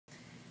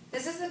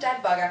This is the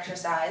dead bug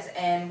exercise,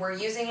 and we're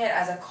using it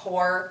as a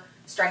core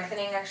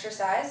strengthening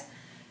exercise.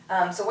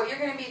 So what you're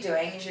going to be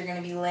doing is you're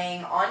going to be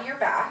laying on your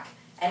back,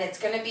 and it's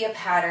going to be a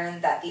pattern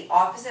that the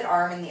opposite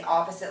arm and the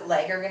opposite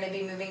leg are going to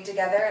be moving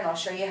together, and I'll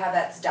show you how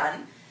that's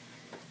done.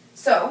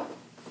 So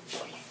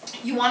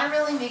you want to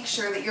really make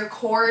sure that your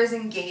core is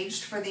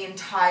engaged for the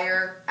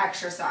entire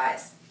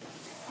exercise.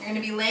 You're going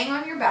to be laying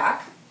on your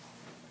back.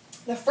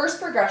 The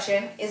first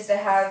progression is to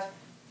have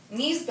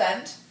knees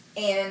bent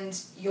and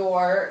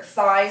your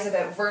thighs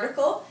about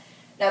vertical.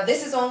 Now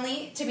this is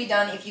only to be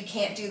done if you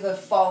can't do the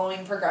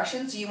following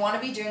progression, so you want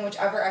to be doing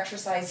whichever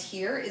exercise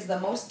here is the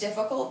most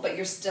difficult but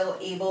you're still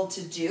able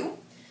to do.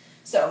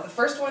 So the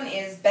first one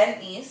is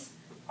bent knees,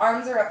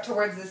 arms are up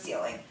towards the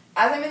ceiling.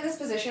 As I'm in this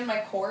position,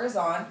 my core is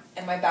on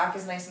and my back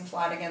is nice and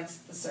flat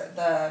against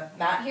the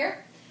mat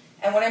here.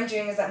 And what I'm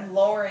doing is I'm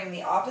lowering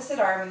the opposite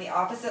arm and the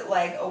opposite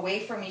leg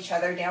away from each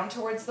other down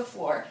towards the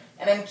floor,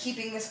 and I'm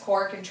keeping this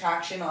core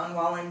contraction on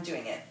while I'm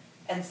doing it,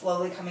 and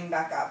slowly coming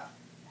back up.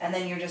 And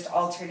then you're just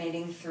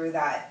alternating through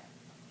that.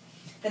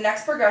 The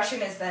next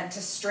progression is then to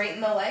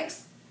straighten the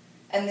legs,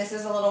 and this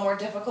is a little more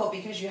difficult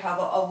because you have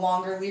a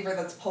longer lever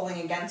that's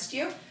pulling against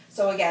you.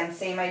 So again,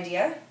 same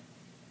idea.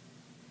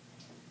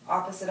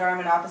 Opposite arm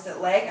and opposite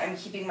leg. I'm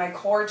keeping my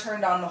core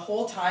turned on the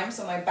whole time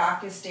so my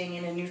back is staying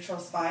in a neutral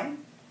spine.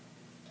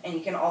 And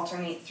you can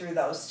alternate through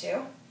those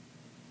two.